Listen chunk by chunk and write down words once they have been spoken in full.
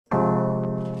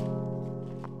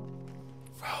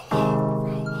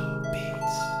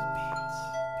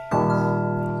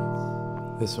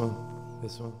This one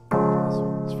is for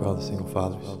all the single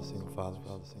fathers.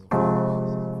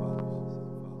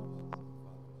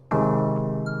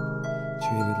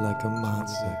 Treated like a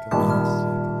monster.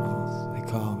 They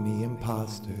call me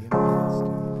imposter.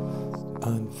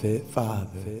 Unfit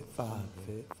father.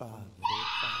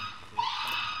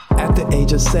 At the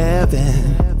age of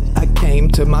 7, I came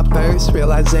to my first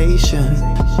realization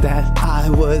that I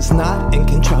was not in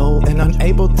control and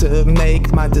unable to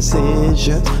make my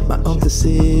decisions, my own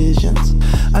decisions.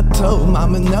 I told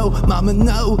mama no,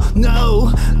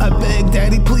 no. I begged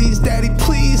daddy please,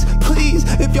 please.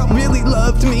 If y'all really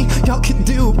loved me, y'all could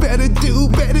do better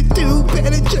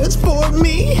just for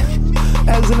me.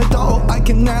 As an adult, I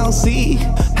can now see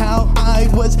how I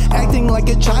was acting like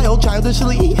a child,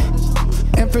 childishly.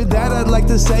 And for that I'd like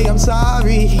to say I'm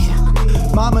sorry.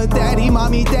 Mama, daddy,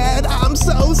 mommy, dad, I'm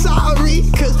so sorry.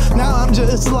 Cause now I'm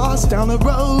just lost down the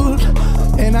road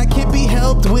and I can't be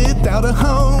helped without a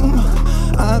home.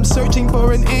 I'm searching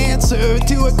for an answer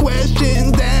to a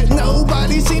question that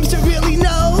nobody seems to really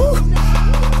know.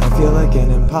 I feel like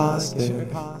an imposter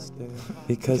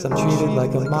because I'm treated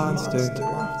like a monster,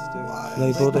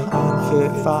 labeled an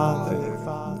unfit father.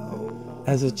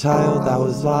 As a child I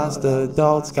was lost, the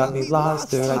adults got me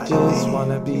lost there. I just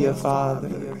wanna be a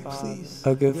father,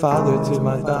 a good father to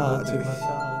my daughter,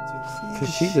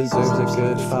 cause she deserves a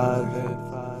good father.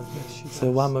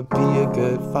 So I'ma be a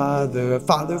good father, a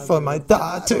father for my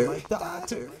daughter.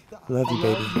 Love you,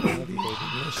 baby.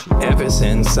 Ever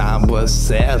since I was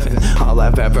 7, all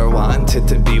I've ever wanted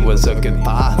to be was a good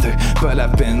father. But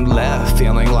I've been left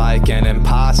feeling like an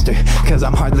imposter, cause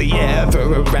I'm hardly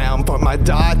ever around for my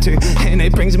daughter. And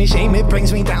it brings me shame, it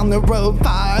brings me down the road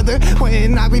farther.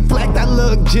 When I reflect, I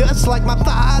look just like my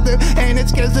father, and it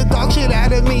scares the dog shit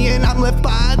out of me, and I'm left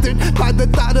bothered by the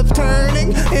thought of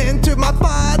turning into my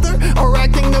father, or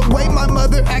acting the way my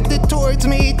mother acted towards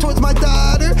me, towards my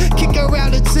daughter. Kick her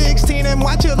out at 16 and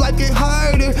watch her life get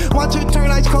harder. Watch her turn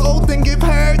ice cold, then give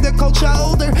her the cold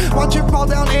shoulder. Watch her fall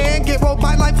down and get rolled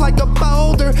by life like a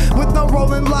boulder, with no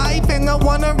role in life and no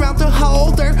one around to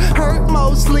hold her. Hurt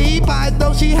mostly by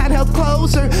those she had held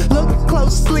closer. Look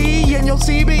closely and you'll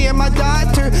see me and my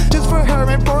daughter. Just for her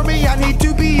and for me, I need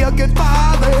to be a good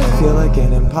father. I feel like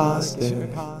an imposter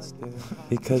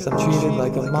because I'm treated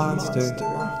like a monster,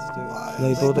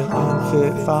 labeled an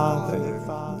unfit father.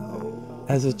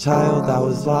 As a child I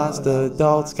was lost, the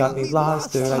adults got me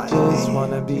lost there. I just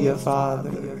wanna be a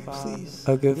father,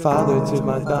 a good father to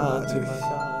my daughter,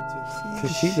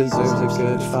 cause she deserves a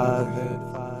good father.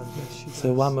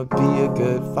 So I'ma be a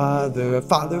good father, a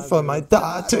father for my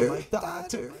daughter.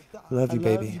 Love you,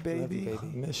 baby.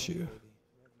 Miss you.